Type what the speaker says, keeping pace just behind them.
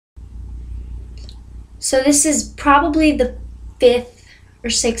So this is probably the 5th or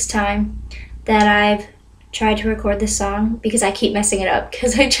 6th time that I've tried to record this song because I keep messing it up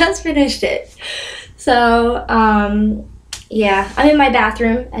because I just finished it. So, yeah, I'm in my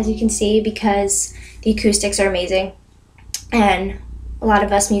bathroom, as you can see, because the acoustics are amazing. And a lot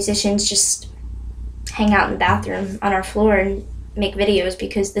of us musicians just hang out in the bathroom on our floor and make videos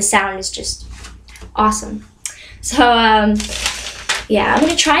because the sound is just awesome. So, yeah, I'm going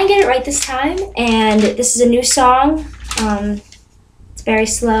to try and get it right this time. And this is a new song. It's very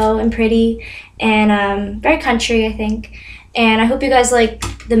slow and pretty and very country, I think. And I hope you guys like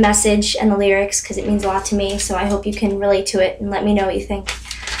the message and the lyrics because it means a lot to me. So I hope you can relate to it and let me know what you think.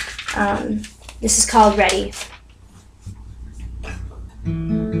 This is called Ready.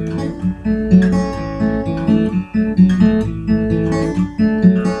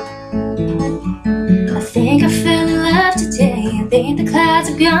 I think I fell in love today. I think the clouds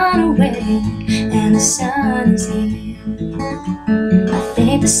have gone away and the sun is here. I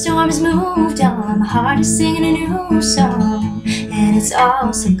think the storm has moved on. My heart is singing a new song and it's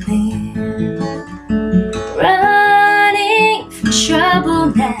all so clear. Running from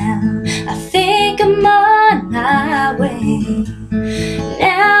trouble now, I think I'm on my way.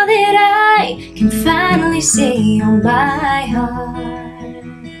 Now that I can finally say, oh, my heart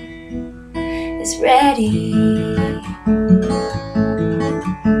is ready.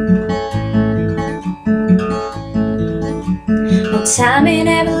 Well, time ain't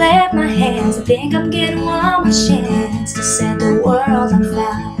never left my hands. I think I'm getting one more chance to set the world on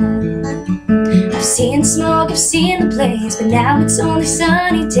fire. I've seen smoke, I've seen the blaze, but now it's only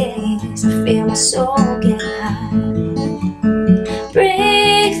sunny days. I feel my soul get high.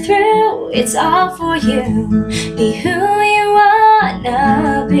 Break through, it's all for you. Be who you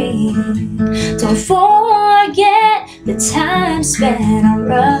wanna be. Don't forget the time spent on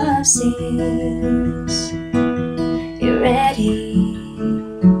rough seas. You're ready.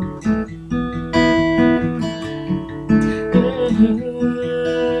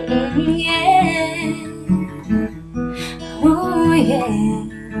 Yeah. Oh, yeah.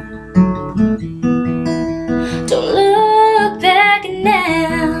 Don't look back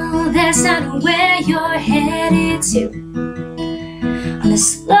now. That's not where you're headed to. On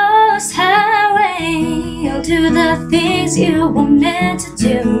this lost highway, you'll do the things you were meant to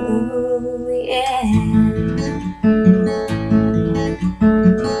do. Yeah.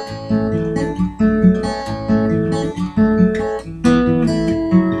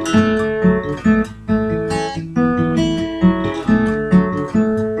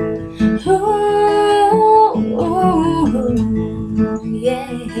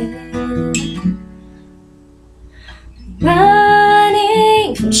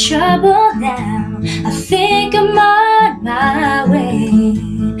 Running from trouble now, I think I'm on my way.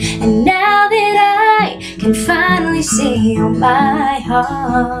 And now that I can finally say, oh, my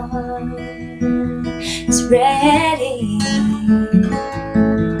heart is ready.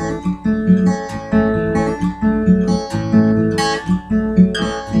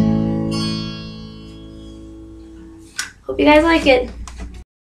 Hope you guys like it.